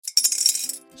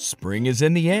Spring is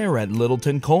in the air at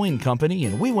Littleton Coin Company,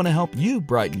 and we want to help you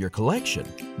brighten your collection.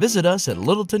 Visit us at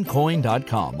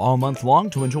littletoncoin.com all month long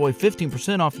to enjoy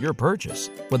 15% off your purchase.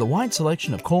 With a wide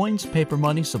selection of coins, paper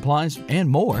money, supplies, and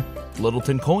more,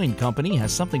 Littleton Coin Company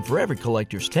has something for every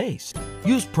collector's taste.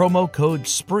 Use promo code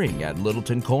SPRING at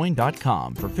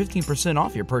littletoncoin.com for 15%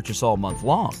 off your purchase all month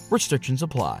long. Restrictions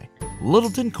apply.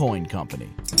 Littleton Coin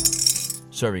Company.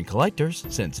 Serving collectors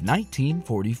since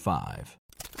 1945.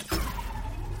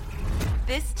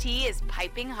 This tea is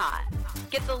piping hot.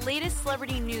 Get the latest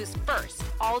celebrity news first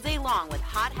all day long with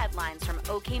hot headlines from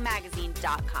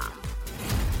okmagazine.com.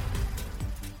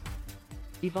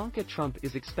 Ivanka Trump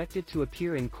is expected to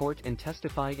appear in court and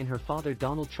testify in her father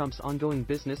Donald Trump's ongoing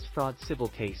business fraud civil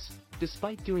case,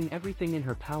 despite doing everything in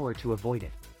her power to avoid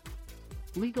it.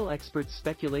 Legal experts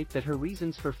speculate that her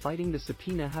reasons for fighting the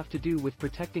subpoena have to do with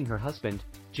protecting her husband,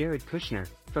 Jared Kushner,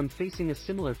 from facing a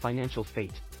similar financial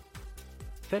fate.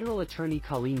 Federal attorney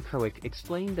Colleen Kerwick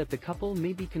explained that the couple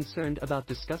may be concerned about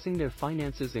discussing their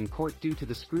finances in court due to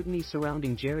the scrutiny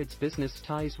surrounding Jared's business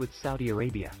ties with Saudi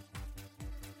Arabia.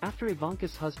 After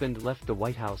Ivanka's husband left the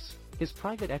White House, his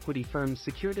private equity firm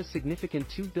secured a significant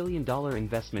 $2 billion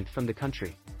investment from the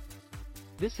country.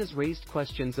 This has raised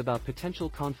questions about potential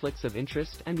conflicts of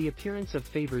interest and the appearance of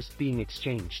favors being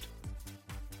exchanged.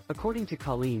 According to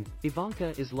Colleen,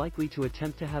 Ivanka is likely to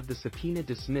attempt to have the subpoena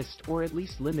dismissed or at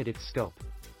least limit its scope.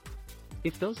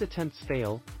 If those attempts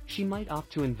fail, she might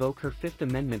opt to invoke her Fifth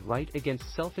Amendment right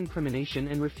against self-incrimination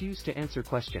and refuse to answer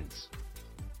questions.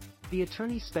 The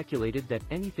attorney speculated that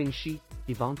anything she,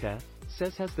 Ivanka,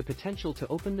 says has the potential to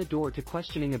open the door to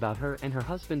questioning about her and her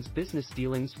husband's business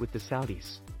dealings with the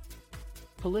Saudis.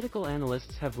 Political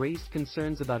analysts have raised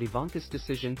concerns about Ivanka's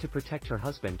decision to protect her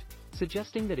husband,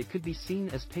 suggesting that it could be seen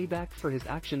as payback for his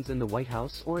actions in the White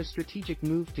House or a strategic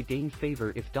move to gain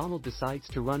favor if Donald decides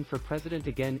to run for president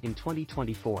again in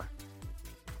 2024.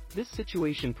 This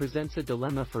situation presents a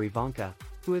dilemma for Ivanka,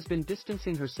 who has been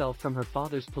distancing herself from her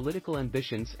father's political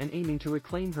ambitions and aiming to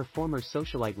reclaim her former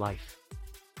socialite life.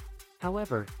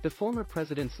 However, the former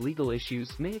president's legal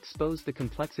issues may expose the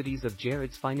complexities of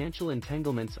Jared's financial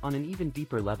entanglements on an even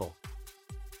deeper level.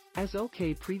 As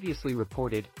OK previously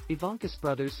reported, Ivanka's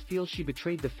brothers feel she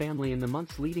betrayed the family in the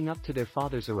months leading up to their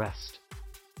father's arrest.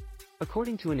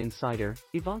 According to an insider,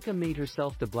 Ivanka made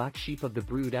herself the black sheep of the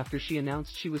brood after she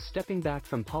announced she was stepping back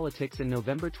from politics in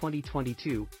November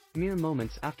 2022, mere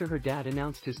moments after her dad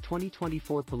announced his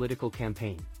 2024 political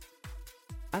campaign.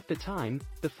 At the time,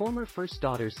 the former first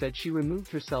daughter said she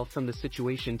removed herself from the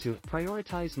situation to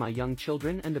prioritize my young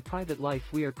children and the private life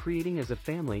we are creating as a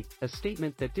family, a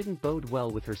statement that didn't bode well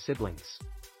with her siblings.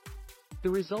 The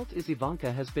result is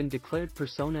Ivanka has been declared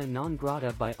persona non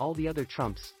grata by all the other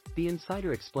Trumps, the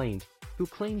insider explained, who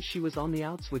claimed she was on the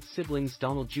outs with siblings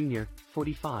Donald Jr.,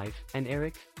 45, and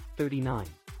Eric, 39.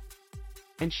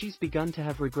 And she's begun to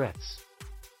have regrets.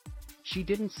 She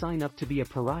didn't sign up to be a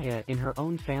pariah in her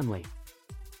own family.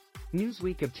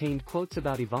 Newsweek obtained quotes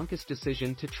about Ivanka's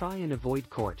decision to try and avoid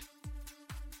court.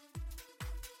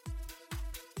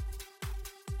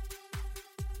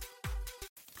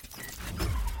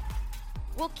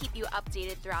 We'll keep you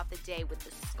updated throughout the day with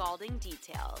the scalding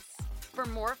details. For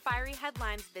more fiery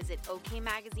headlines, visit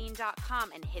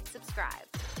okmagazine.com and hit subscribe.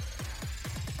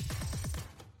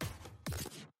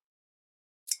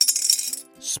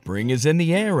 Spring is in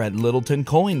the air at Littleton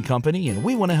Coin Company, and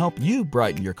we want to help you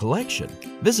brighten your collection.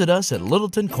 Visit us at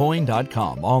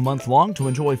littletoncoin.com all month long to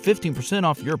enjoy 15%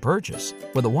 off your purchase.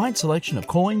 With a wide selection of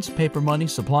coins, paper money,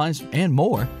 supplies, and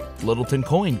more, Littleton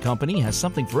Coin Company has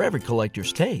something for every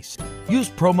collector's taste. Use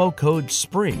promo code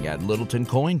SPRING at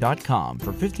littletoncoin.com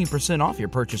for 15% off your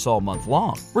purchase all month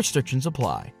long. Restrictions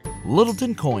apply.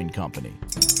 Littleton Coin Company.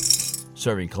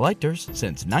 Serving collectors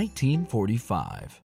since 1945.